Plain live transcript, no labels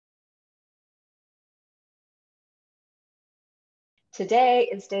Today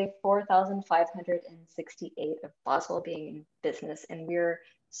is day 4,568 of Boswell being in business, and we're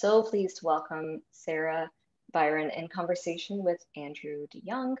so pleased to welcome Sara Biren in conversation with Andrew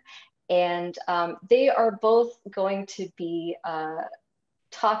DeYoung. And they are both going to be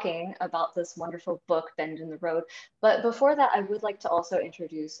talking about this wonderful book, Bend in the Road. But before that, I would like to also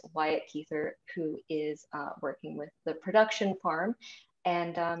introduce Wyatt Keither, who is working with the production farm.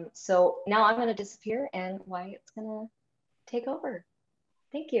 And so now I'm going to disappear and Wyatt's going to take over.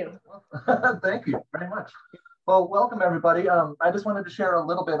 Thank you. Thank you very much. Well, welcome everybody. I just wanted to share a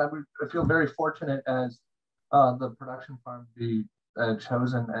little bit. I feel very fortunate as the production farm to be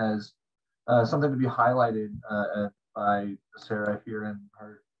chosen as something to be highlighted by Sara here and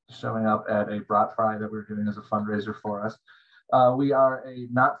her showing up at a brat fry that we're doing as a fundraiser for us. We are a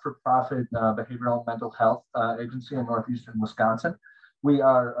not-for-profit behavioral mental health agency in northeastern Wisconsin. We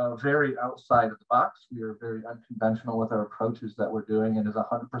are very outside of the box. We are very unconventional with our approaches that we're doing, and is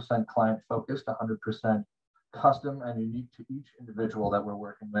 100% client focused, 100% custom and unique to each individual that we're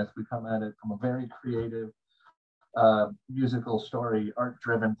working with. We come at it from a very creative, musical story,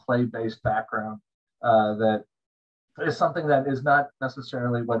 art-driven, play-based background that is something that is not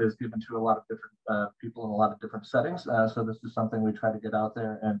necessarily what is given to a lot of different people in a lot of different settings. So this is something we try to get out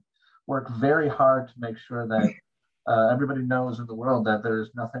there and work very hard to make sure that everybody knows in the world that there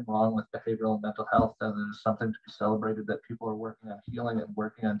is nothing wrong with behavioral and mental health, that there's something to be celebrated, that people are working on healing and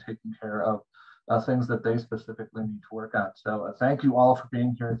working on taking care of things that they specifically need to work on. So thank you all for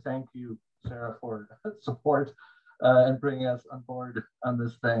being here. Thank you, Sara, for support and bringing us on board on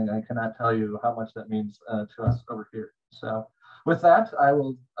this thing. I cannot tell you how much that means to us over here. So with that, I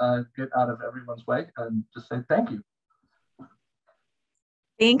will get out of everyone's way and just say thank you.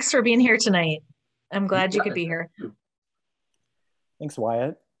 Thanks for being here tonight. I'm glad you could be here. Thanks,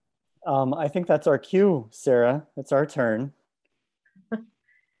 Wyatt. I think that's our cue, Sara. It's our turn.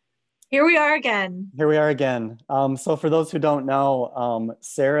 Here we are again. Here we are again. So for those who don't know,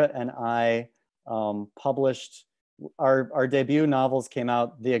 Sara and I published our debut novels came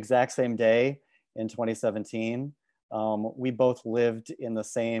out the exact same day in 2017. We both lived in the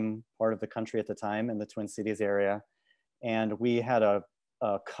same part of the country at the time, in the Twin Cities area. And we had a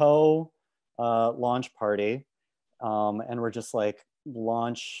launch party, and we're just like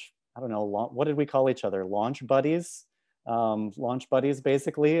I don't know, what did we call each other? Launch buddies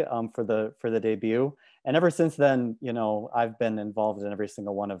basically, for the debut. And ever since then, you know, I've been involved in every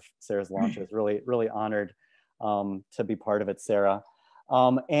single one of Sara's launches. Really honored to be part of it, Sara.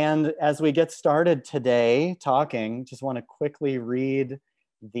 And as we get started today talking, just want to quickly read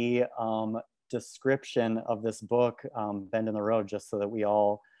the description of this book, Bend in the Road, just so that we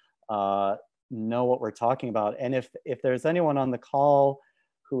all know what we're talking about. And if there's anyone on the call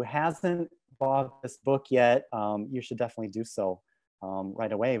who hasn't bought this book yet, you should definitely do so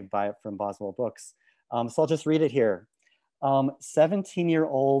right away. Buy it from Boswell Books. So I'll just read it here.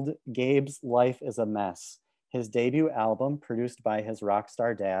 17-year-old Gabe's life is a mess. His debut album, produced by his rock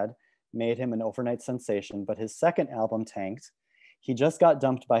star dad, made him an overnight sensation, but his second album tanked. He just got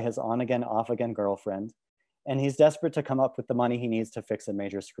dumped by his on-again, off-again girlfriend, and he's desperate to come up with the money he needs to fix a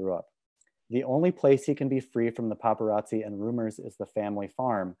major screw-up. The only place he can be free from the paparazzi and rumors is the family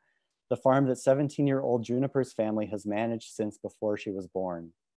farm, the farm that 17-year-old Juniper's family has managed since before she was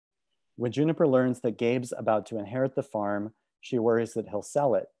born. When Juniper learns that Gabe's about to inherit the farm, she worries that he'll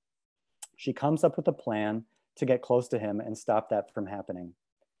sell it. She comes up with a plan to get close to him and stop that from happening.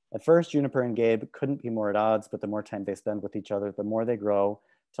 At first, Juniper and Gabe couldn't be more at odds, but the more time they spend with each other, the more they grow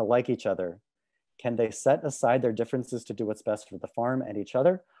to like each other. Can they set aside their differences to do what's best for the farm and each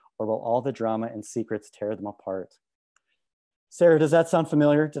other, or will all the drama and secrets tear them apart? Sara, does that sound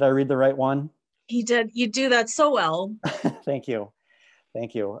familiar? Did I read the right one? You did. You do that so well. Thank you.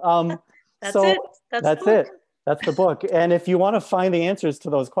 Thank you. That's it. That's it. That's the book. And if you want to find the answers to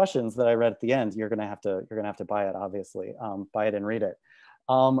those questions that I read at the end, you're gonna have to buy it, obviously. Buy it and read it.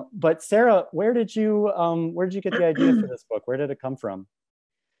 But Sara, where did you get the idea for this book? Where did it come from?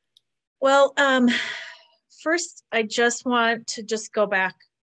 Well, first, I just want to go back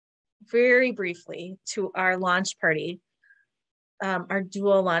very briefly to our launch party, our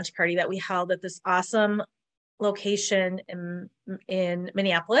dual launch party that we held at this awesome location in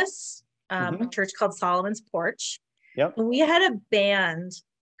Minneapolis, a church called Solomon's Porch. Yep. And we had a band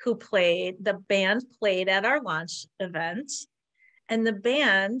who played. The band played at our launch event, and the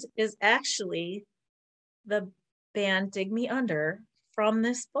band is actually the band Dig Me Under from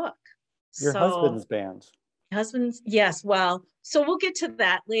this book. Your husband's band. Husband's, yes. Well, so we'll get to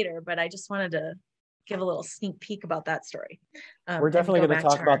that later, but I just wanted to give a little sneak peek about that story. We're definitely going to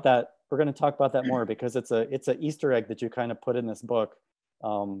talk about that we're going to talk about that more, because it's a Easter egg that you kind of put in this book.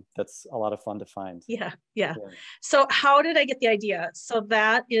 That's a lot of fun to find. Yeah. So how did I get the idea? So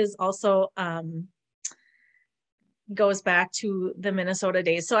that is also goes back to the Minnesota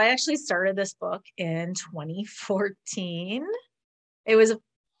days. So I actually started this book in 2014. It was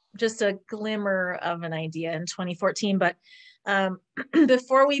just a glimmer of an idea in 2014, but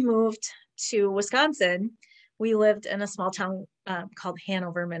before we moved to Wisconsin, we lived in a small town called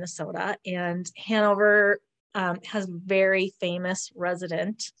Hanover, Minnesota, and Hanover has a very famous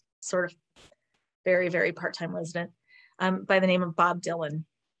resident, sort of very, very part-time resident by the name of Bob Dylan.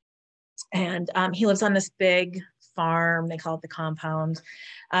 And he lives on this big farm. They call it the compound.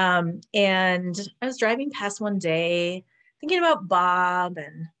 And I was driving past one day thinking about Bob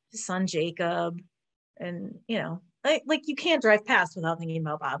and his son Jacob. And, you know, like you can't drive past without thinking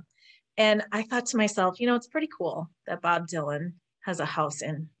about Bob. And I thought to myself, you know, it's pretty cool that Bob Dylan has a house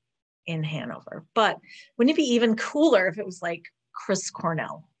in Hanover. But wouldn't it be even cooler if it was like Chris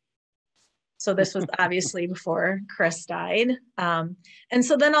Cornell? So this was obviously before Chris died. And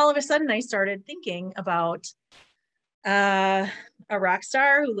so then all of a sudden I started thinking about a rock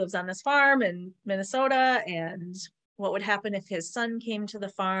star who lives on this farm in Minnesota, and what would happen if his son came to the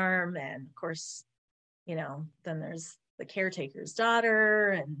farm. And of course, you know, then there's the caretaker's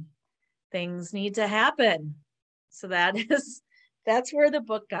daughter, and things need to happen. So that's where the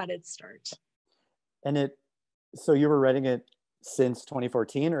book got its start. And so you were writing it since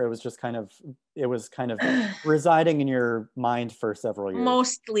 2014, or it was kind of residing in your mind for several years?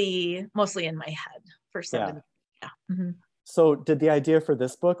 Mostly in my head for 7 years. Yeah. Mm-hmm. So did the idea for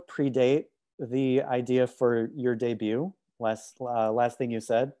this book predate the idea for your debut, last thing you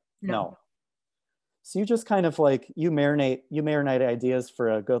said? No. So you just kind of like, you marinate ideas for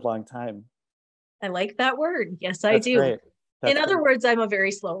a good long time. I like that word. Yes, I do. Great. In other words, I'm a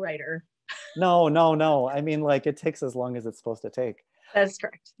very slow writer. No. I mean, like, it takes as long as it's supposed to take. That's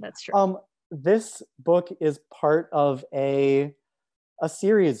correct. That's true. This book is part of a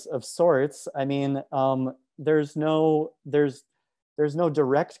series of sorts. I mean, there's no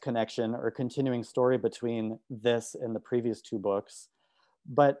direct connection or continuing story between this and the previous two books,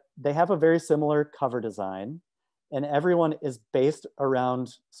 but they have a very similar cover design, and everyone is based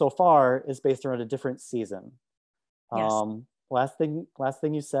around a different season. Yes. Last thing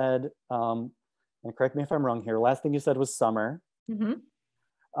you said, and correct me if I'm wrong here, last thing you said was summer.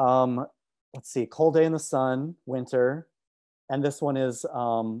 Mm-hmm. Let's see, cold day in the sun, winter, and this one is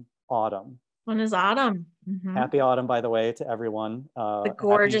autumn. One is autumn. Mm-hmm. Happy autumn, by the way, to everyone. The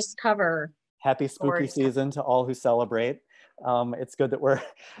gorgeous cover. Happy spooky season to all who celebrate. It's good that we're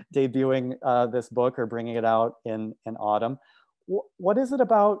debuting this book or bringing it out in autumn. What is it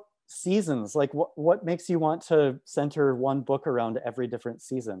about seasons? Like, what makes you want to center one book around every different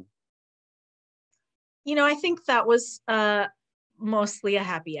season? You know, I think that was mostly a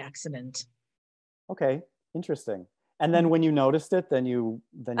happy accident. Okay, interesting. And then when you noticed it, then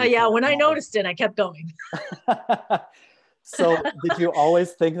when I noticed it, I kept going. So did you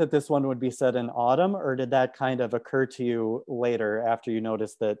always think that this one would be set in autumn, or did that kind of occur to you later after you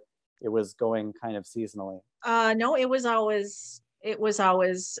noticed that it was going kind of seasonally? No, it was always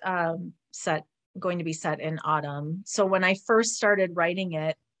going to be set in autumn. So when I first started writing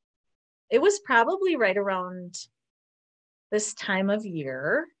it, it was probably right around this time of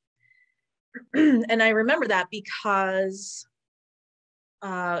year. And I remember that because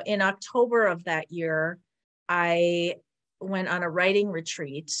in October of that year, I went on a writing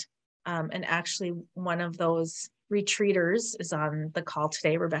retreat. And actually one of those retreaters is on the call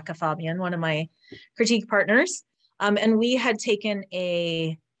today, Rebecca Fabian, one of my critique partners. And we had taken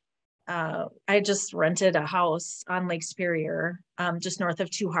I just rented a house on Lake Superior, just north of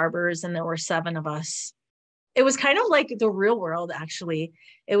Two Harbors, and there were 7 of us. It was kind of like the real world, actually.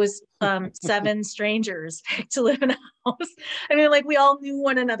 It was 7 strangers picked to live in a house. I mean, like, we all knew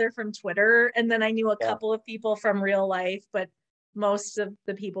one another from Twitter, and then I knew a couple of people from real life, but most of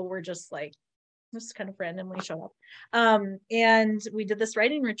the people were just like, just kind of randomly show up. And we did this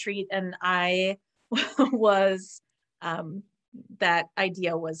writing retreat, and I was, that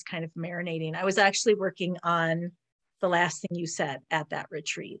idea was kind of marinating. I was actually working on the last thing you said at that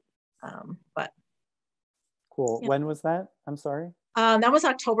retreat, but. Cool. Yeah. When was that? I'm sorry. That was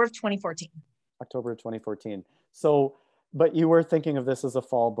October of 2014. October of 2014. So, but you were thinking of this as a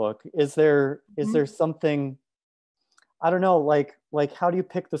fall book. Is there something, I don't know, like how do you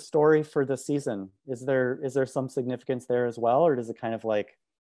pick the story for the season? Is there some significance there as well, or does it kind of like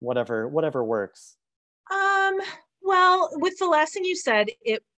whatever works? Well, with the last thing you said,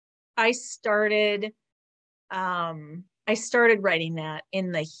 I started I started writing that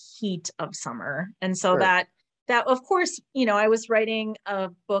in the heat of summer. And so Sure. that of course, you know, I was writing a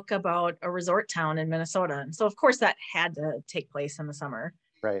book about a resort town in Minnesota. And so of course that had to take place in the summer.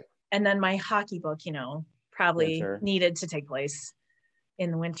 Right. And then my hockey book, you know, probably Winter. needed to take place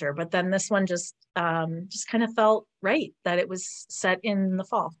in the winter. But then this one just kind of felt right that it was set in the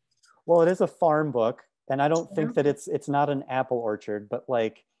fall. Well, it is a farm book, and I don't think that it's not an apple orchard, but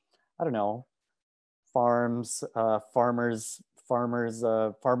like, I don't know, farms, farmers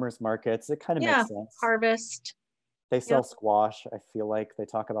markets. It kind of makes sense. Harvest. They sell squash. I feel like they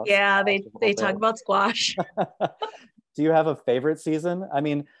talk about yeah, squash they talk about squash. Do you have a favorite season? I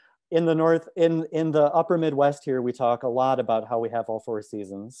mean, in the north, in the upper Midwest here, we talk a lot about how we have all 4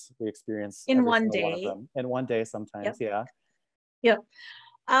 seasons. We experience in every one single day. one of them in one day sometimes. Yep. Yeah.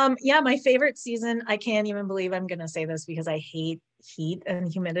 Yeah, my favorite season, I can't even believe I'm gonna say this because I hate heat and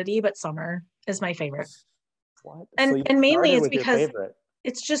humidity, but summer is my favorite. What? And mainly it's because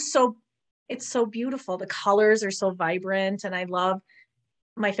it's just so beautiful. The colors are so vibrant, and I love,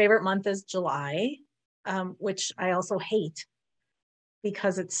 my favorite month is July, which I also hate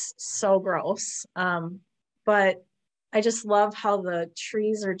because it's so gross. But I just love how the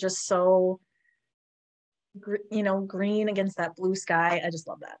trees are just so, you know, green against that blue sky. I just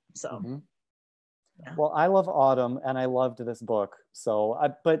love that. So, yeah. Well, I love autumn, and I loved this book. So,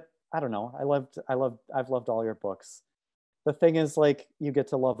 but I don't know. I've loved all your books. The thing is, like, you get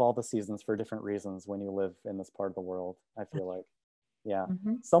to love all the seasons for different reasons when you live in this part of the world, I feel like. Yeah.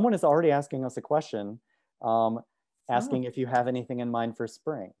 Someone is already asking us a question, asking if you have anything in mind for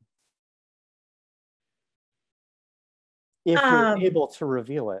spring. If you're able to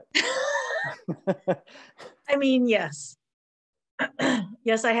reveal it. I mean, yes.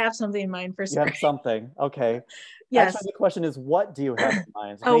 Yes, I have something in mind for spring. You have something. Okay. Yes. Actually, the question is, what do you have in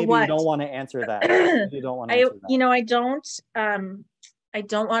mind? Oh, Maybe what? you don't want to answer that. Maybe you don't want to answer that. You know, I don't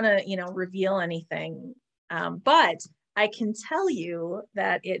want to, you know, reveal anything. But I can tell you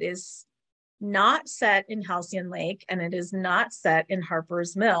that it is not set in Halcyon Lake, and it is not set in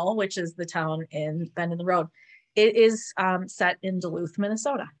Harper's Mill, which is the town in Bend in the Road. It is set in Duluth,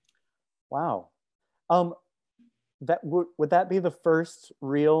 Minnesota. Wow. That would that be the first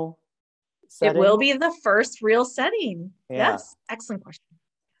real setting? It will be the first real setting. Yeah. Yes. Excellent question.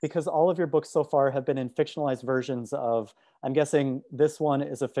 Because all of your books so far have been in fictionalized versions of, I'm guessing this one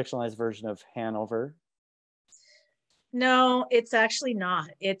is a fictionalized version of Hanover. No, it's actually not.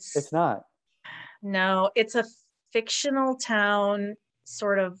 It's not. No, it's a fictional town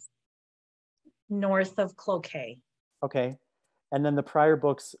sort of north of Cloquet. Okay. And then the prior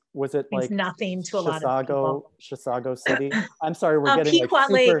books, was it like nothing to a lot of people. Chisago City? I'm sorry, we're getting Pequot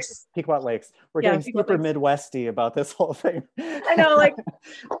Lakes. Pequot Lakes. We're getting super Midwesty about this whole thing. I know, like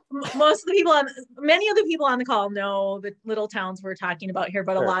most of the people many of the people on the call know the little towns we're talking about here,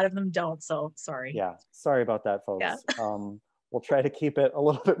 but a lot of them don't. So sorry. Yeah, sorry about that, folks. Yeah. We'll try to keep it a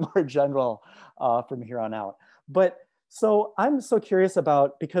little bit more general from here on out. But so I'm so curious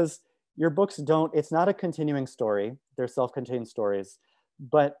about, because your books it's not a continuing story. They're self-contained stories,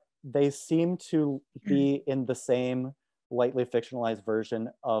 but they seem to be in the same lightly fictionalized version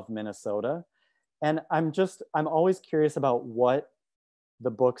of Minnesota. And I'm always curious about what the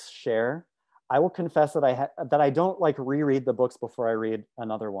books share. I will confess that I don't like reread the books before I read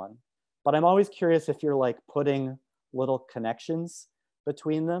another one, but I'm always curious if you're like putting little connections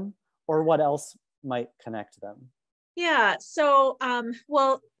between them, or what else might connect them. Yeah. So,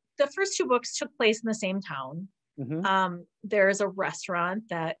 well, the first 2 books took place in the same town. There's a restaurant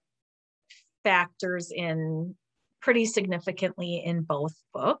that factors in pretty significantly in both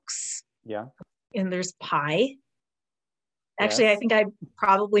books. Yeah. And there's pie. Actually, yes. I think I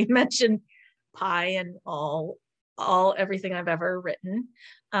probably mentioned pie and everything I've ever written.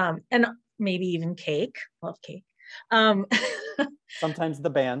 And maybe even cake. Love cake. Sometimes the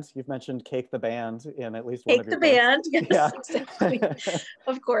band. You've mentioned Cake the Band in at least one of your books. Cake the Band, yes, yeah. Exactly.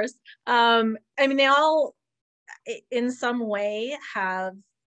 Of course. I mean, they all, in some way, have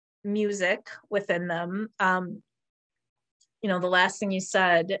music within them. You know, the last thing you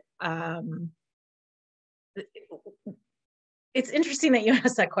said, it's interesting that you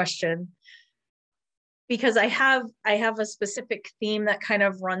asked that question, because I have a specific theme that kind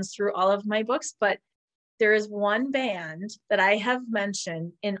of runs through all of my books, but there is one band that I have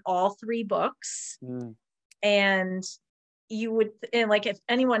mentioned in all 3 books. And like, if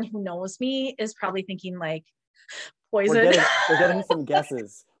anyone who knows me is probably thinking like Poison. We're getting some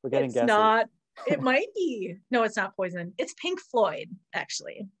guesses. We're getting guesses. Not, it might be. No, it's not Poison. It's Pink Floyd,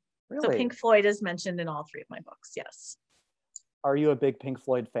 actually. Really? So Pink Floyd is mentioned in all 3 of my books. Yes. Are you a big Pink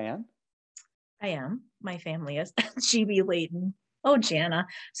Floyd fan? I am. my family is. GB Layton. Oh, Jana.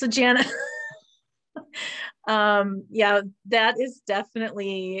 So Jana, yeah, that is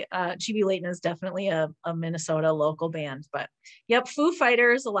definitely, GB Layton is definitely a Minnesota local band, but yep, Foo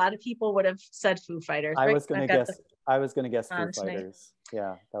Fighters. A lot of people would have said Foo Fighters. I Right? was going to guess. I was going to guess Foo on tonight. Fighters.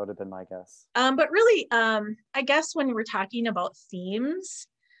 Yeah, that would have been my guess. But really, I guess when we're talking about themes,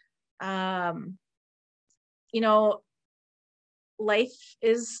 you know, life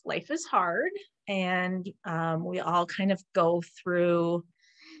is hard, and we all kind of go through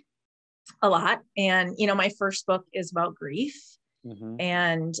a lot. And you know, my first book is about grief,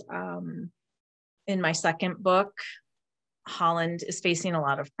 and in my second book, Holland is facing a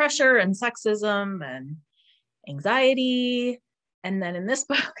lot of pressure and sexism and anxiety. And then in this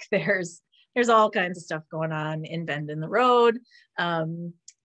book, there's all kinds of stuff going on in Bend in the Road,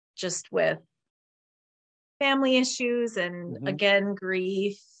 just with family issues and again,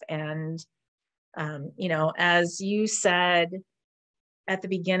 grief. And, you know, as you said at the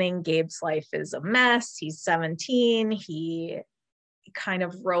beginning, Gabe's life is a mess. He's 17. He kind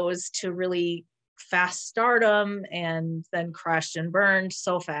of rose to really fast stardom and then crashed and burned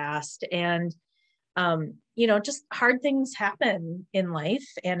so fast. And, you know, just hard things happen in life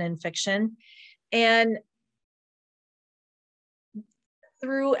and in fiction. And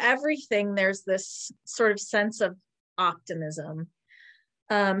through everything, there's this sort of sense of optimism.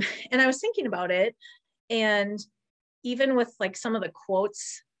 And I was thinking about it, and even with like some of the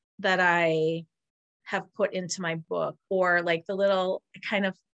quotes that I have put into my book, or like the little, I kind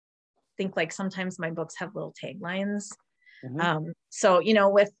of think like sometimes my books have little taglines. So, you know,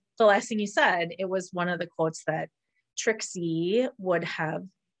 with the last thing you said, it was one of the quotes that Trixie would have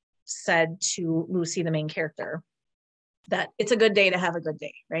said to Lucy, the main character, that it's a good day to have a good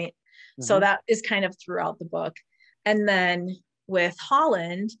day, right? So that is kind of throughout the book. And then with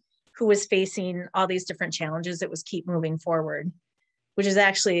Holland, who was facing all these different challenges, it was keep moving forward, which is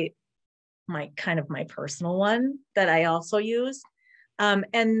actually my kind of my personal one that I also use.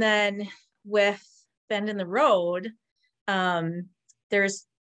 And then with Bend in the Road, there's,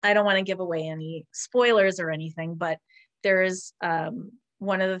 I don't want to give away any spoilers or anything, but there's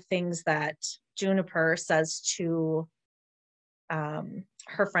one of the things that Juniper says to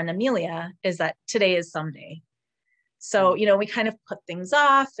her friend Amelia is that today is someday. So, you know, we kind of put things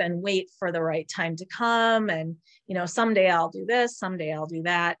off and wait for the right time to come. And, you know, someday I'll do this, someday I'll do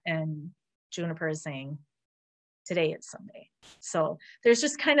that. And Juniper is saying, today is someday. So there's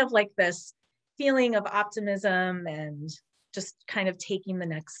just kind of like this feeling of optimism and just kind of taking the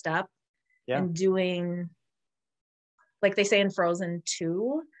next step and doing, like they say in Frozen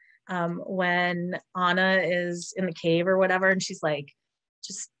 2, when Anna is in the cave or whatever, and she's like,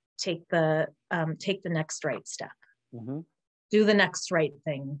 just take the next right step. Do the next right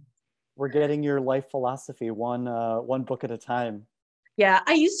thing. We're getting your life philosophy one book at a time. Yeah,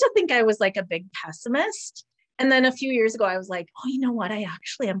 I used to think I was like a big pessimist. And then a few years ago, I was like, oh, you know what? I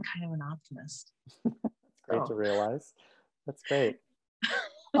actually am kind of an optimist. Great to realize. That's great.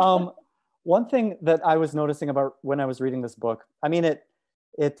 One thing that I was noticing about when I was reading this book, I mean, it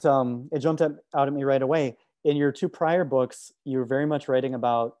jumped out at me right away. In your two prior books, you were very much writing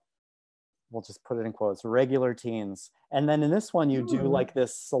about, we'll just put it in quotes, regular teens. And then in this one, you do like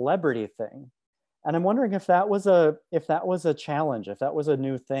this celebrity thing. And I'm wondering if that was a challenge, if that was a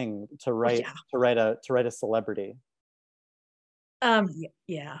new thing to write, to write a celebrity.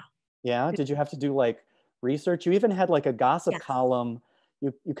 Yeah. Yeah. Did you have to do like research? You even had like a gossip column.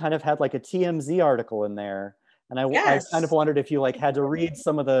 You kind of had like a TMZ article in there. And I kind of wondered if you like had to read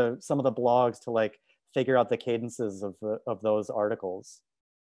some of the blogs to like figure out the cadences of those articles.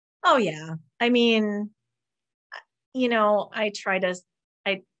 Oh yeah. I mean, you know, I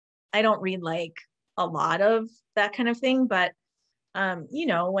don't read like a lot of that kind of thing, but you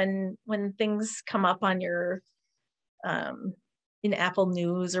know, when things come up on your in Apple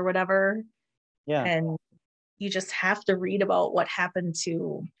News or whatever, and you just have to read about what happened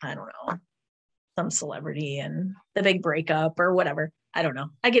to, I don't know, some celebrity and the big breakup or whatever. I don't know.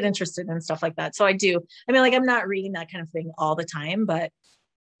 I get interested in stuff like that. So I do. I mean, like, I'm not reading that kind of thing all the time, but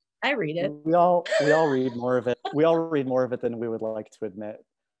I read it. We all read more of it. We all read more of it than we would like to admit.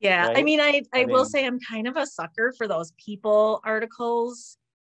 Yeah. Right? I mean, I will say I'm kind of a sucker for those People articles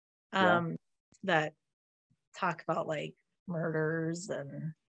that talk about like murders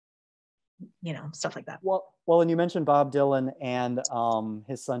and, you know, stuff like that. Well, and you mentioned Bob Dylan and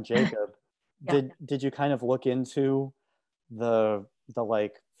his son Jacob. Did you kind of look into the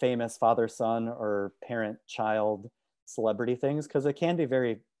like famous father-son or parent-child celebrity things? Because it can be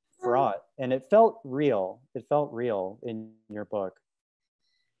very fraught, and it felt real in your book.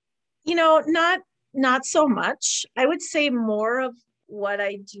 You know, not Not so much. I would say more of what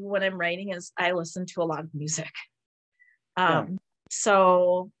I do when I'm writing is I listen to a lot of music. Yeah.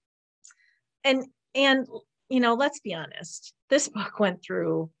 So, and let's be honest, this book went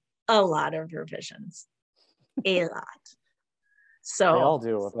through a lot of revisions, a lot. So They all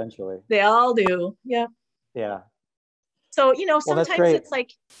do eventually. They all do. Yeah. Yeah. So, Well, sometimes it's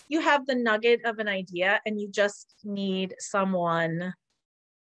like you have the nugget of an idea and you just need someone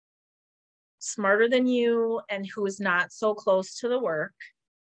smarter than you and who is not so close to the work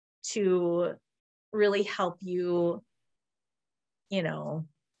to really help you,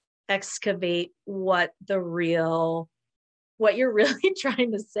 excavate what you're really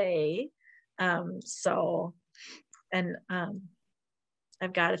trying to say. I've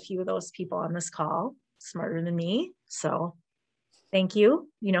got a few of those people on this call smarter than me. So thank you.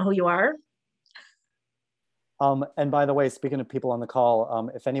 You know who you are. And by the way, speaking of people on the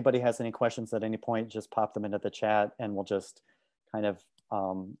call, if anybody has any questions at any point, just pop them into the chat and we'll just kind of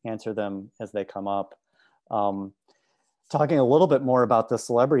answer them as they come up. Talking a little bit more about the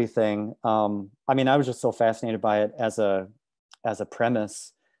celebrity thing. I was just so fascinated by it as a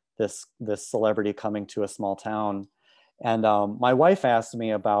premise, this celebrity coming to a small town. And my wife asked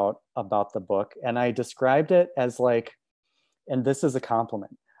me about the book, and I described it as like, and this is a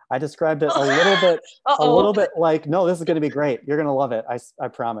compliment, I described it a little bit like, no, this is going to be great. You're going to love it. I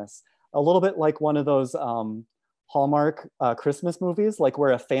promise. A little bit like one of those Hallmark Christmas movies, like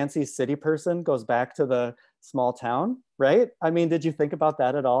where a fancy city person goes back to the small town, right? Did you think about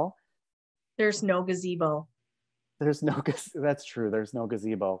that at all? There's no gazebo. That's true. There's no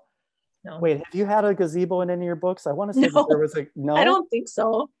gazebo. No. Wait, have you had a gazebo in any of your books? I want to say that there was no. I don't think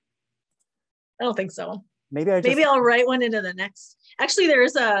so. Maybe I'll write one into the next. Actually,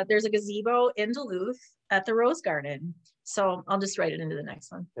 there's a gazebo in Duluth at the Rose Garden. So I'll just write it into the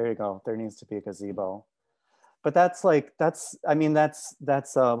next one. There you go. There needs to be a gazebo. But that's a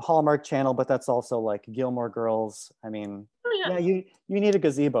Hallmark Channel, but that's also like Gilmore Girls. Yeah, you need a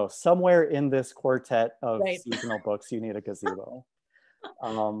gazebo somewhere in this quartet of seasonal books. You need a gazebo.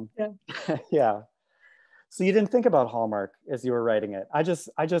 Yeah. So you didn't think about Hallmark as you were writing it.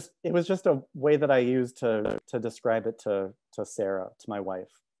 It was just a way that I used to describe it to Sarah, to my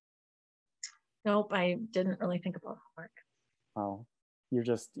wife. Nope, I didn't really think about Hallmark. Oh, you're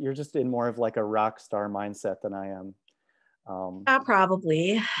just in more of like a rock star mindset than I am.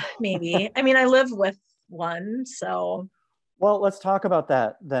 Probably, maybe. I live with one, so. Well, let's talk about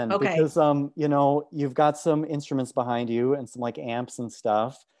that then, okay. Because you've got some instruments behind you and some like amps and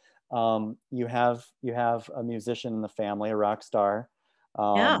stuff. You have a musician in the family, a rock star.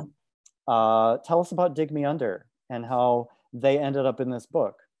 Yeah. Tell us about Dig Me Under and how they ended up in this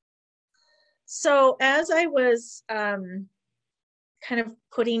book. So as I was kind of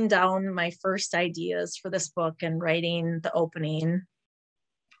putting down my first ideas for this book and writing the opening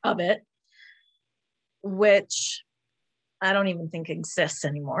of it, which I don't even think exists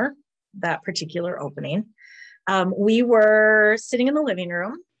anymore, that particular opening, we were sitting in the living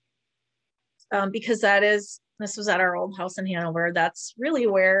room because this was at our old house in Hanover. That's really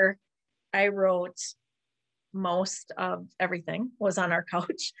where I wrote most of everything, was on our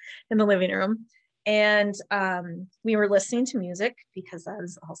couch in the living room. And we were listening to music because that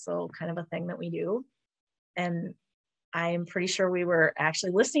is also kind of a thing that we do. And I'm pretty sure we were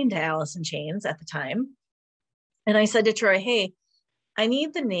actually listening to Alice in Chains at the time. And I said to Troy, hey, I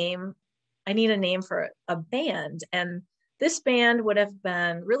need a name for a band. And this band would have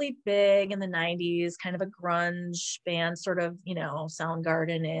been really big in the 90s, kind of a grunge band, sort of,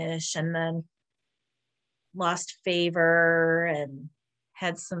 Soundgarden-ish, and then lost favor and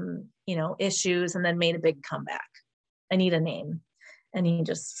had some, issues, and then made a big comeback. I need a name. And he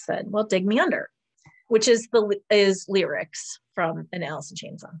just said, well, Dig Me Under, which is lyrics from an Alice in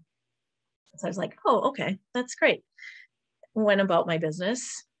Chains song. So I was like, oh, okay, that's great. Went about my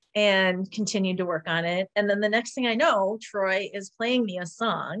business and continued to work on it. And then the next thing I know, Troy is playing me a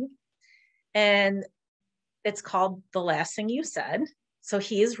song, and it's called The Last Thing You Said. So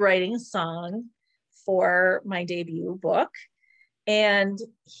he is writing a song for my debut book, and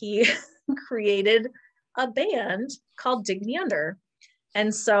he created a band called Dig Me Under.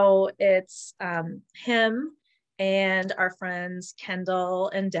 And so it's him and our friends Kendall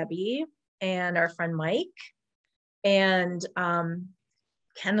and Debbie and our friend Mike, and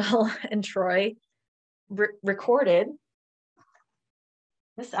Kendall and Troy recorded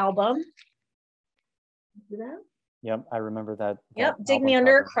this album. See that? Yep, I remember that. Yep, Dig Me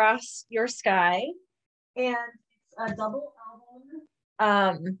Under, Across Your Sky. And it's a double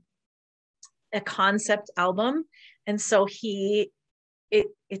album, a concept album. And so it's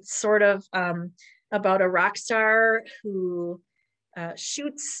sort of about a rock star who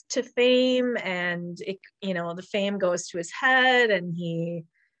shoots to fame, and the fame goes to his head, and he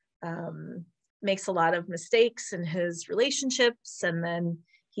makes a lot of mistakes in his relationships, and then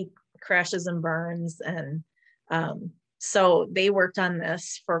he crashes and burns. And so they worked on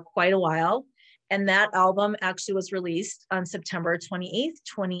this for quite a while. And that album actually was released on September 28th,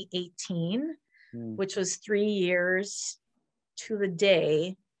 2018, which was 3 years to the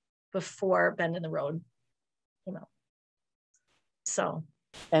day before Bend in the Road came out. So.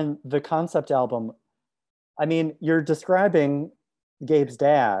 And the concept album, I mean, you're describing Gabe's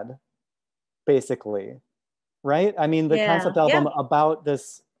dad, basically, right? I mean, the concept album about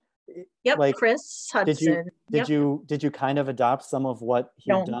this. Yep, like Chris Hudson. Did you kind of adopt some of what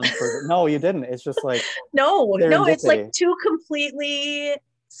he'd done for no, you didn't. It's just like no, it's like two completely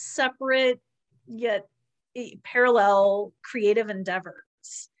separate yet parallel creative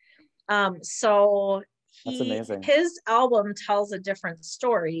endeavors. So that's amazing. His album tells a different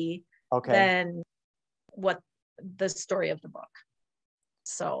story than what the story of the book.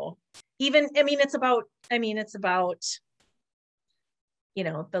 So it's about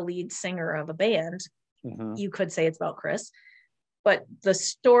the lead singer of a band. You could say it's about Chris, but the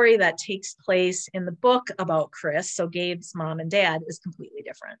story that takes place in the book about Chris, so Gabe's mom and dad, is completely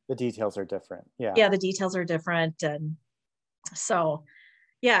different. The details are different. Yeah, the details are different. And so,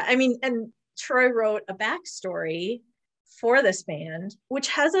 and Troy wrote a backstory for this band, which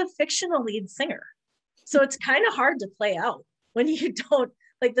has a fictional lead singer. So it's kind of hard to play out when you don't,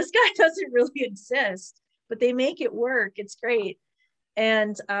 like, this guy doesn't really exist, but they make it work. It's great.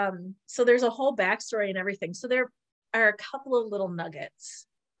 And so there's a whole backstory and everything. So there are a couple of little nuggets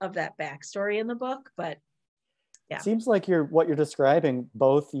of that backstory in the book, but yeah. It seems like what you're describing,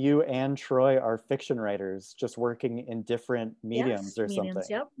 both you and Troy are fiction writers, just working in different mediums something.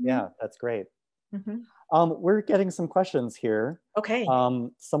 Yep. Yeah, that's great. We're getting some questions here. Okay.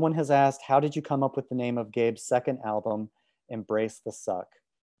 Someone has asked, how did you come up with the name of Gabe's second album, Embrace the Suck?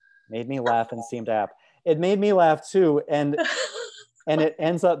 Made me laugh and seemed apt. It made me laugh too, and it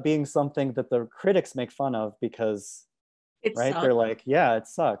ends up being something that the critics make fun of because, right? They're like, yeah, it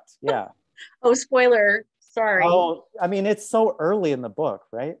sucked. Yeah. Oh, spoiler. Sorry. Oh, I mean, it's so early in the book,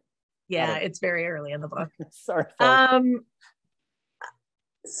 right? Yeah, it's very early in the book. Sorry, folks.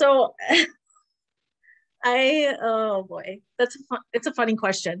 So oh boy, it's a funny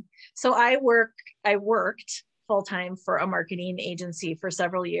question. So I worked full-time for a marketing agency for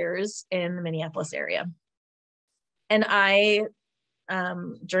several years in the Minneapolis area. And I,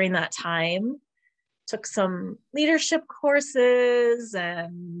 during that time, took some leadership courses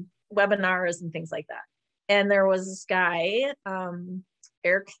and webinars and things like that. And there was this guy,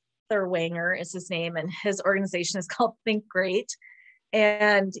 Eric Thurwanger is his name, and his organization is called Think Great.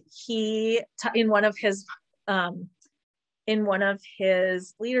 And he, in one of his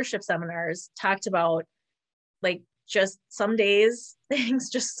leadership seminars, talked about, like, just some days things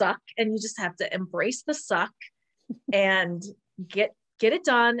just suck, and you just have to embrace the suck and get it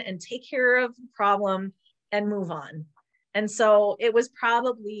done and take care of the problem and move on. And so it was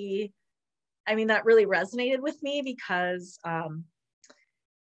probably, that really resonated with me because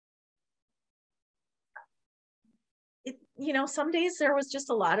some days there was just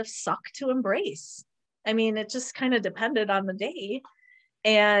a lot of suck to embrace. It just kind of depended on the day.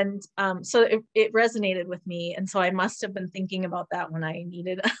 And so it resonated with me. And so I must have been thinking about that when I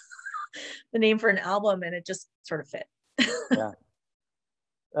needed the name for an album, and it just sort of fit. Yeah.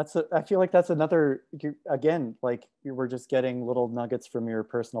 I feel like that's another, again, like you were just getting little nuggets from your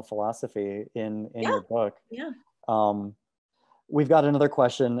personal philosophy in your book. Yeah. We've got another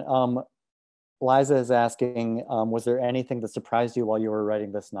question. Liza is asking, was there anything that surprised you while you were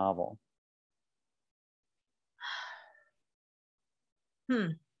writing this novel?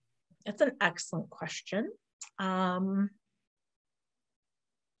 That's an excellent question. So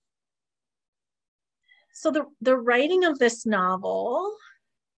the writing of this novel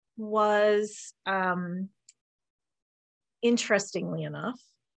was, interestingly enough,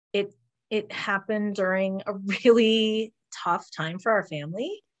 it happened during a really tough time for our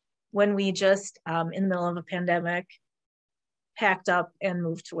family when we just, in the middle of a pandemic, packed up and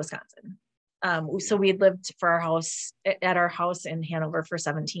moved to Wisconsin. So we had lived at our house in Hanover for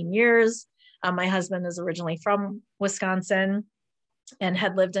 17 years. My husband is originally from Wisconsin and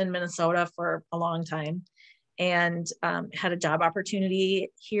had lived in Minnesota for a long time, and had a job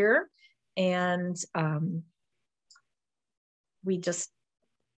opportunity here. And we just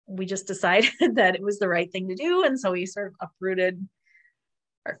decided that it was the right thing to do. And so we sort of uprooted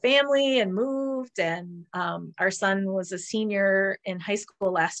our family and moved, and our son was a senior in high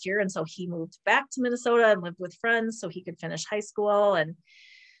school last year, and so he moved back to Minnesota and lived with friends so he could finish high school. And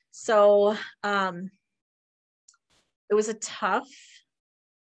so it was a tough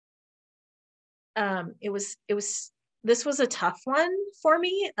this was a tough one for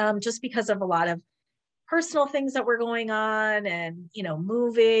me, just because of a lot of personal things that were going on, and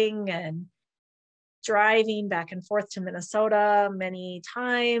moving and driving back and forth to Minnesota many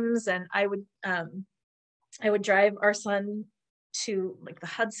times. And I would drive our son to like the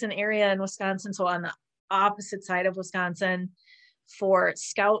Hudson area in Wisconsin, so on the opposite side of Wisconsin, for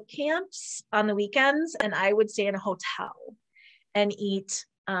scout camps on the weekends, and I would stay in a hotel and eat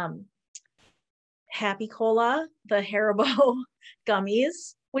Happy Cola, the Haribo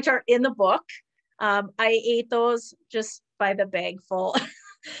gummies, which are in the book. I ate those just by the bag full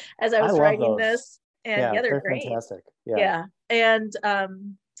as I was writing this. And yeah, they're great. Fantastic. Yeah. And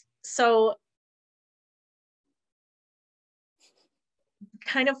so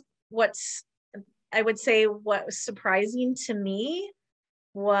kind of I would say what was surprising to me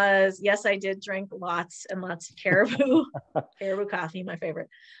was, yes, I did drink lots and lots of Caribou, Caribou coffee, my favorite,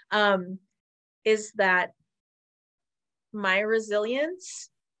 is that my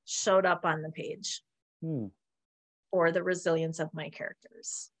resilience showed up on the page, or the resilience of my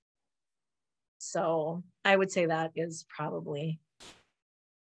characters. So I would say that was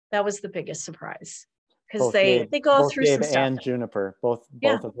the biggest surprise, because they go through some stuff. And Juniper, both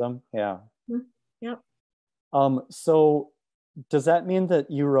of them. Yeah. Yep. So does that mean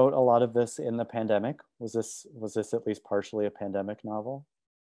that you wrote a lot of this in the pandemic? Was this at least partially a pandemic novel?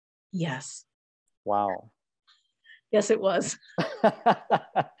 Yes. Wow. Yes, it was.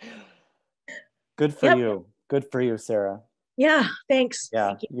 Good for you. Good for you, Sarah. Yeah, thanks. Yeah,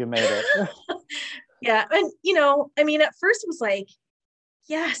 Thank you made it. Yeah, and I mean, at first it was like,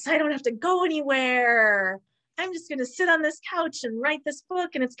 yes, I don't have to go anywhere. I'm just going to sit on this couch and write this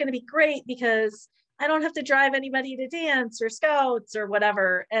book, and it's going to be great because I don't have to drive anybody to dance or scouts or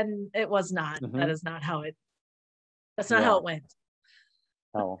whatever. And it was not. That is not how it. That's not how it went.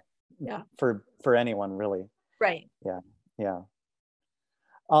 Oh. Yeah. For anyone, really. Right. Yeah.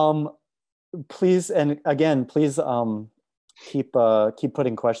 Please, and again, please keep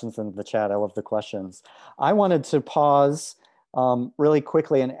putting questions in the chat. I love the questions. I wanted to pause really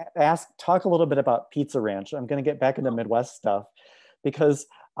quickly and talk a little bit about Pizza Ranch. I'm going to get back into Midwest stuff, because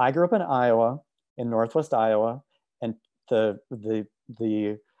I grew up in Iowa, in Northwest Iowa, and the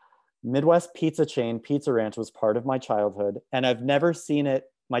Midwest pizza chain Pizza Ranch was part of my childhood, and I've never seen it,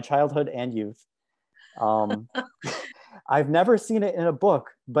 my childhood and youth. I've never seen it in a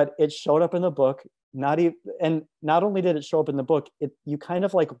book, but it showed up in the book. And not only did it show up in the book, you kind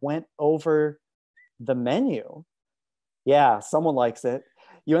of like went over the menu. Yeah, someone likes it.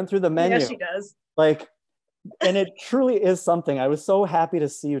 You went through the menu. Yeah, she does. Like, and it truly is something. I was so happy to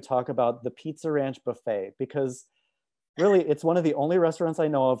see you talk about the Pizza Ranch buffet, because really it's one of the only restaurants I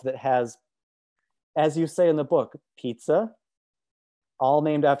know of that has, as you say in the book, pizza, all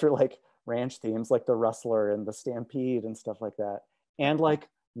named after like ranch themes, like the Rustler and the Stampede and stuff like that, and like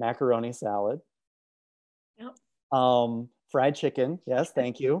macaroni salad. Yep. Fried chicken. Yes,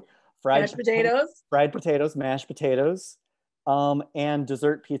 thank you. Mashed potatoes. Fried potatoes, mashed potatoes, and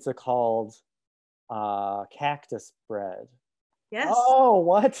dessert pizza called cactus bread. Yes. Oh,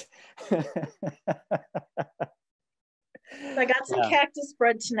 what? I got some cactus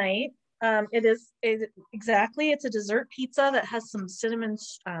bread tonight. It's a dessert pizza that has some cinnamon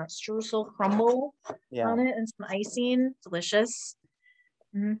streusel crumble on it and some icing. Delicious.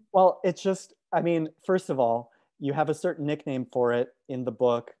 Mm-hmm. Well, it's just, I mean, first of all, you have a certain nickname for it in the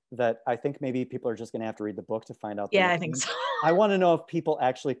book that I think maybe people are just going to have to read the book to find out. Yeah, I think so. I want to know if people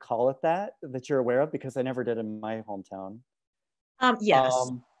actually call it that you're aware of, because I never did in my hometown. Yes.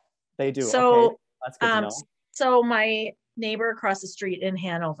 They do. So, okay. That's good to know. So my neighbor across the street in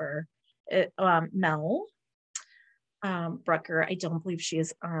Hanover, Mel Brucker, I don't believe she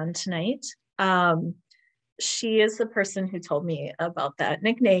is on tonight. She is the person who told me about that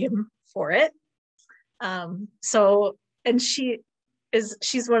nickname for it. And she's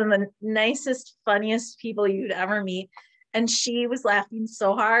one of the nicest, funniest people you'd ever meet. And she was laughing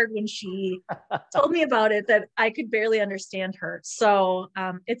so hard when she told me about it that I could barely understand her. So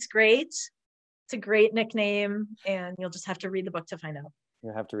it's great. It's a great nickname, and you'll just have to read the book to find out.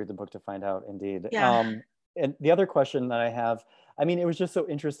 You have to read the book to find out, indeed. Yeah. And the other question that I have, I mean, it was just so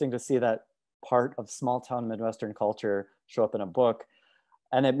interesting to see that part of small town Midwestern culture show up in a book.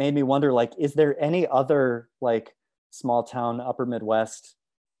 And it made me wonder, like, is there any other like small town upper Midwest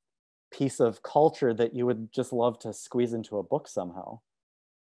piece of culture that you would just love to squeeze into a book somehow?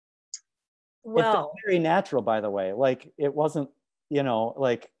 It felt Well, very natural, by the way. Like it wasn't,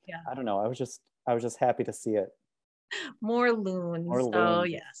 like, yeah, I don't know. I was just happy to see it. more loons. More Oh,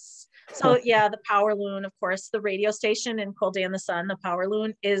 loons. yes. So yeah, the power loon, of course, the radio station in Cold Day in the Sun, the power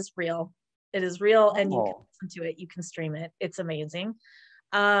loon is real. It is real, and you can Oh, listen to it. You can stream it. It's amazing.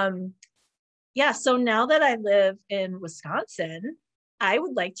 Yeah, so now that I live in Wisconsin, I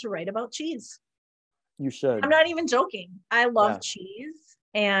would like to write about cheese. you should. I'm not even joking. I love Yeah. cheese,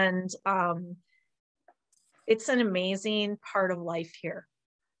 and it's an amazing part of life here.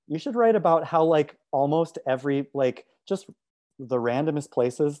 You should write about how like almost every like just the randomest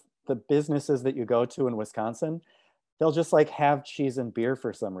places, the businesses that you go to in Wisconsin, they'll just like have cheese and beer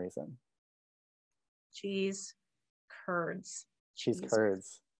for some reason. Cheese curds. Cheese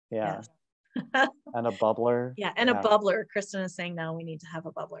curds. Yeah. Yeah. And a bubbler. Yeah, and a bubbler. Kristen is saying now we need to have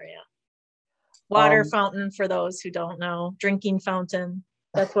a bubbler. Yeah. Water fountain for those who don't know. Drinking fountain.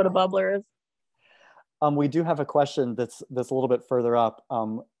 That's what a bubbler is. We do have a question that's a little bit further up.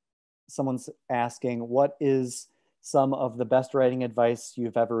 Someone's asking, what is some of the best writing advice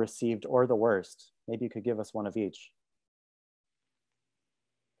you've ever received, or the worst? Maybe you could give us one of each.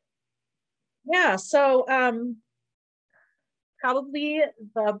 Yeah, so probably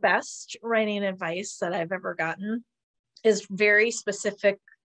the best writing advice that I've ever gotten is very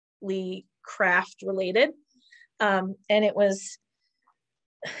specifically craft related. And it was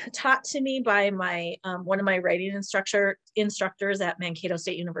taught to me by my one of my writing instructors at Mankato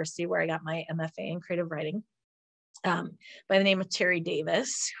State University, where I got my MFA in creative writing, by the name of Terry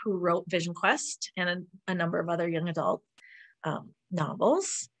Davis, who wrote Vision Quest and a number of other young adult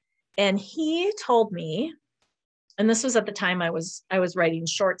novels. And he told me, and this was at the time I was writing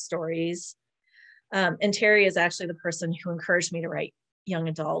short stories, and Terry is actually the person who encouraged me to write young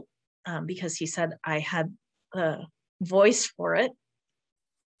adult, because he said I had a voice for it.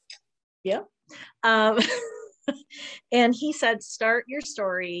 Yeah. And he said, start your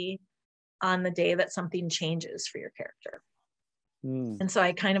story on the day that something changes for your character. And so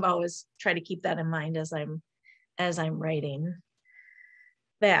I kind of always try to keep that in mind as I'm writing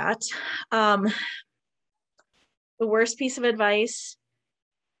that. The worst piece of advice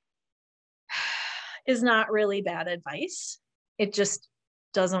is not really bad advice. It just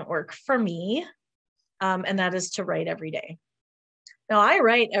doesn't work for me. And that is to write every day. Now, I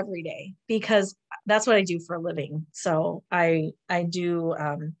write every day because that's what I do for a living. So I do,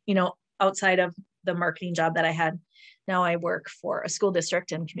 outside of the marketing job that I had, now I work for a school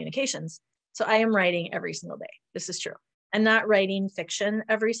district in communications. So I am writing every single day. This is true. I'm not writing fiction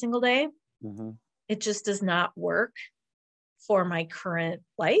every single day. Mm-hmm. It just does not work for my current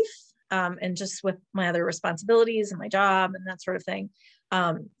life, and just with my other responsibilities and my job and that sort of thing.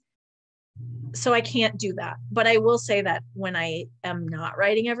 So I can't do that. But I will say that when I am not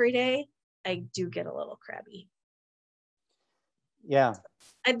writing every day, I do get a little crabby. Yeah.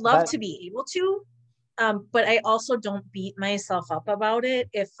 I'd love to be able to, but I also don't beat myself up about it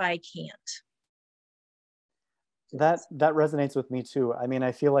if I can't. That resonates with me too. I mean,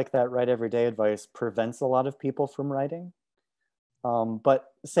 I feel like that write every day advice prevents a lot of people from writing. But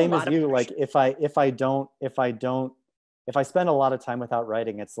same as you, like if I spend a lot of time without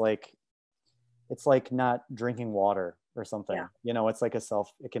writing, it's like not drinking water or something. Yeah. It's like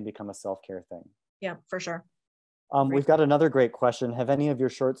it can become a self-care thing. Yeah, for sure. We've got another great question. Have any of your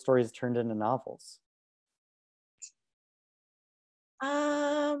short stories turned into novels?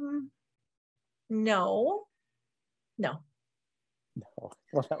 No.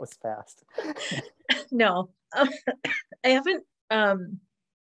 Well, that was fast. No, I haven't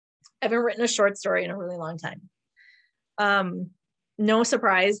written a short story in a really long time. No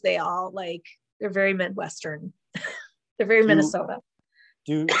surprise, they're very Midwestern. They're very Minnesota.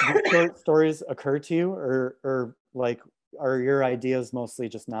 Do short stories occur to you, or like, are your ideas mostly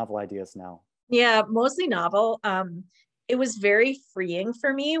just novel ideas now? Yeah, mostly novel. It was very freeing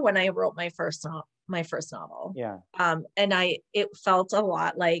for me when I wrote my first novel. Yeah. And it felt a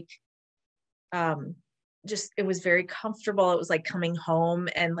lot like, it was very comfortable. It was like coming home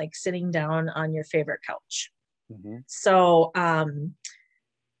and like sitting down on your favorite couch. Mm-hmm. So,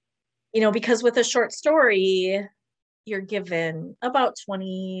 because with a short story, you're given about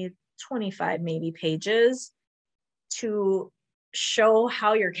 20, 25 maybe pages to show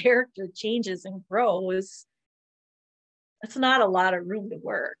how your character changes and grows. It's not a lot of room to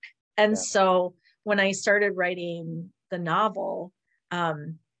work. And so when I started writing the novel,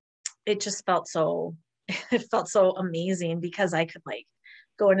 it just felt so amazing because I could like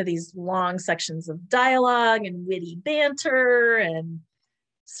go into these long sections of dialogue and witty banter and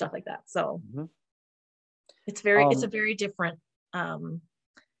stuff like that. So it's a very different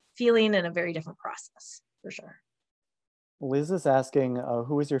feeling and a very different process, for sure. Liz is asking,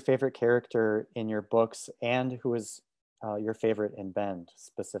 who is your favorite character in your books, and who is your favorite in Bend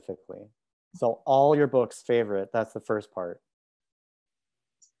specifically? So all your books favorite, that's the first part.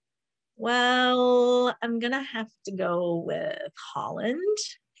 Well, I'm gonna have to go with Holland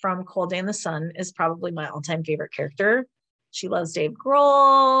from Cold Day in the Sun is probably my all-time favorite character. She loves Dave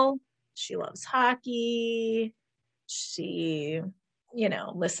Grohl. She loves hockey. She, you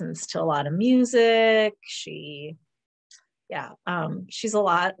know, listens to a lot of music. She's a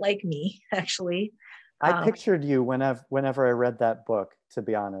lot like me, actually. I pictured you whenever I read that book, to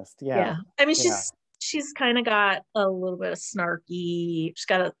be honest. Yeah. I mean, she's kind of got a little bit of snarky. She's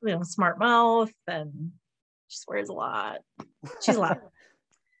got a smart mouth, and she swears a lot. She's a lot.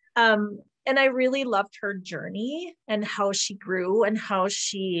 And I really loved her journey and how she grew and how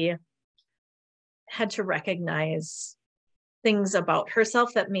she had to recognize things about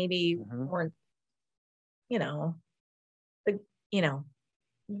herself that maybe weren't,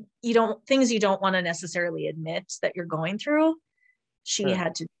 things you don't want to necessarily admit that you're going through. She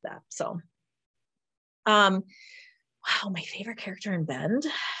had to do that. So, wow, my favorite character in Bend.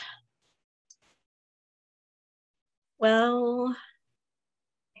 Well,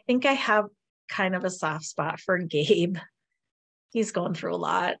 I think I have kind of a soft spot for Gabe. He's going through a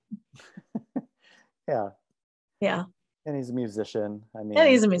lot. Yeah. And he's a musician. I mean, and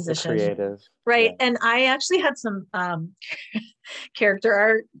he's a musician, creative, right? Yeah. And I actually had some character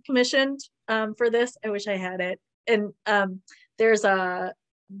art commissioned for this. I wish I had it. And there's a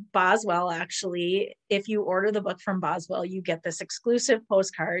Boswell, actually. If you order the book from Boswell, you get this exclusive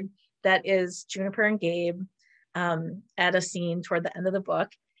postcard that is Juniper and Gabe at a scene toward the end of the book.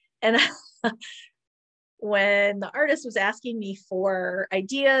 And when the artist was asking me for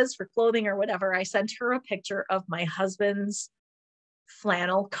ideas for clothing or whatever, I sent her a picture of my husband's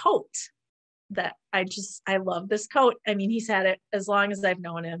flannel coat that I love this coat. I mean, he's had it as long as I've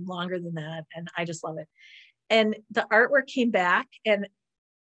known him, longer than that. And I just love it. And the artwork came back and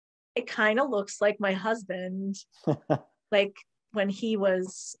it kind of looks like my husband, like when he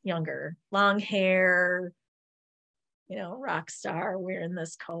was younger, long hair, rock star wearing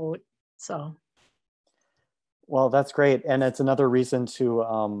this coat. So. Well, that's great. And it's another reason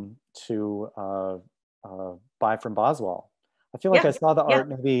to buy from Boswell. I feel like I saw the art,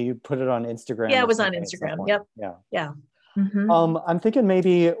 maybe you put it on Instagram. Yeah, it was on Instagram. Yep. Yeah. Mm-hmm. I'm thinking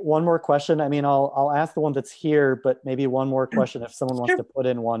maybe one more question. I mean, I'll ask the one that's here, but maybe one more question if someone wants to put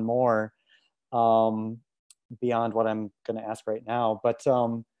in one more beyond what I'm going to ask right now. But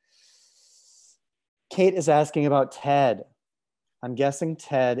Kate is asking about Ted. I'm guessing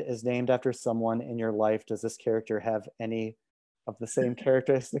Ted is named after someone in your life. Does this character have any of the same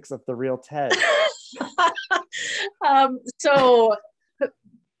characteristics of the real Ted? So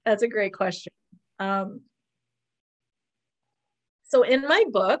that's a great question. So in my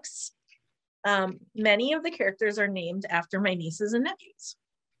books, many of the characters are named after my nieces and nephews.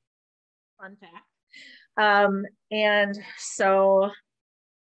 Fun fact. And so,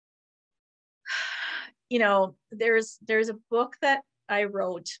 there's a book that I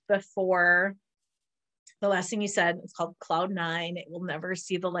wrote before The Last Thing You Said. It's called Cloud 9. It will never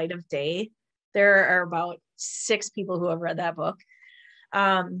see the light of day. There are about 6 people who have read that book.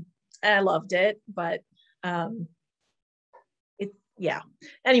 And I loved it, but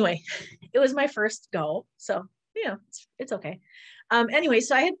anyway, it was my first go. So, it's okay. Anyway,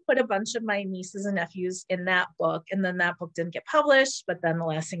 so I had put a bunch of my nieces and nephews in that book, and then that book didn't get published, but then The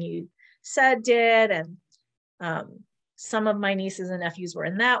Last Thing You Said did. And some of my nieces and nephews were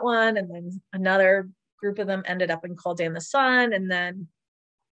in that one. And then another group of them ended up in Cold Day in the Sun. And then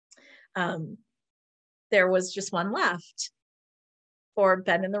there was just one left for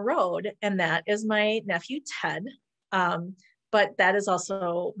Bend in the Road. And that is my nephew, Ted. But that is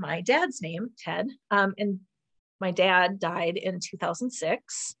also my dad's name, Ted. And my dad died in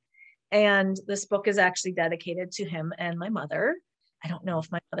 2006. And this book is actually dedicated to him and my mother. I don't know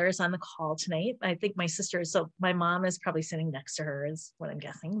if my mother is on the call tonight. I think my sister is. So my mom is probably sitting next to her is what I'm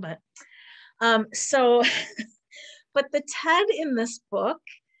guessing. But but the Ted in this book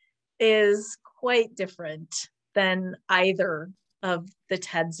is quite different than either of the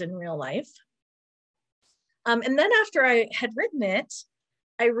Teds in real life. And then after I had written it,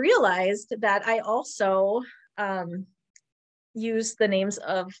 I realized that I also used the names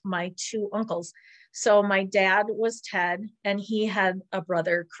of my 2 uncles. So my dad was Ted, and he had a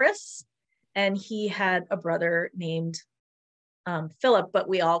brother, Chris, and he had a brother named Philip, but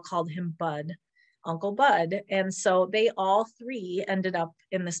we all called him Bud, Uncle Bud. And so they all 3 ended up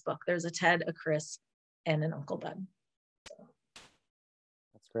in this book. There's a Ted, a Chris, and an Uncle Bud. So.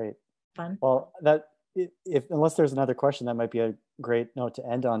 That's Great. Fun. Well, unless there's another question, that might be a great note to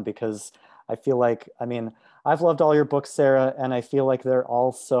end on, because I feel like, I mean, I've loved all your books, Sarah, and I feel like they're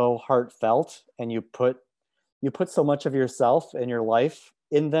all so heartfelt, and you put so much of yourself and your life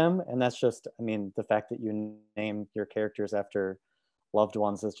in them. And that's just, I mean, the fact that you name your characters after loved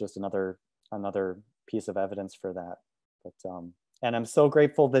ones is just another piece of evidence for that. But and I'm so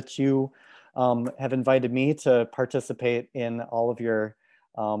grateful that you have invited me to participate in all of your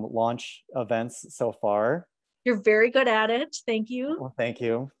launch events so far. You're very good at it. Thank you. Well, thank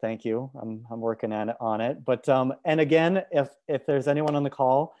you. I'm working on it. But and again, if there's anyone on the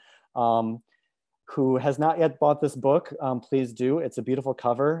call who has not yet bought this book, please do. It's a beautiful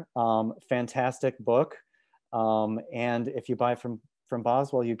cover, fantastic book. And if you buy from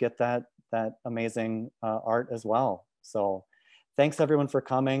Boswell, you get that amazing art as well. So thanks everyone for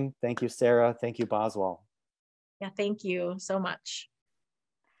coming. Thank you, Sarah. Thank you, Boswell. Yeah, thank you so much.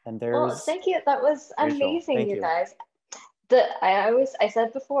 And there's, well, thank you. That was amazing, you you guys. I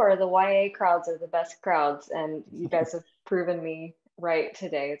said before, the YA crowds are the best crowds, and you guys have proven me right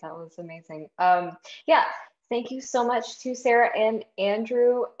today. That was amazing. Yeah, thank you so much to Sarah and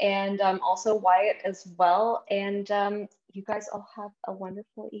Andrew, and also Wyatt as well. And you guys all have a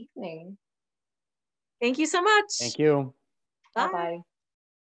wonderful evening. Thank you so much. thank you. Bye. Bye-bye.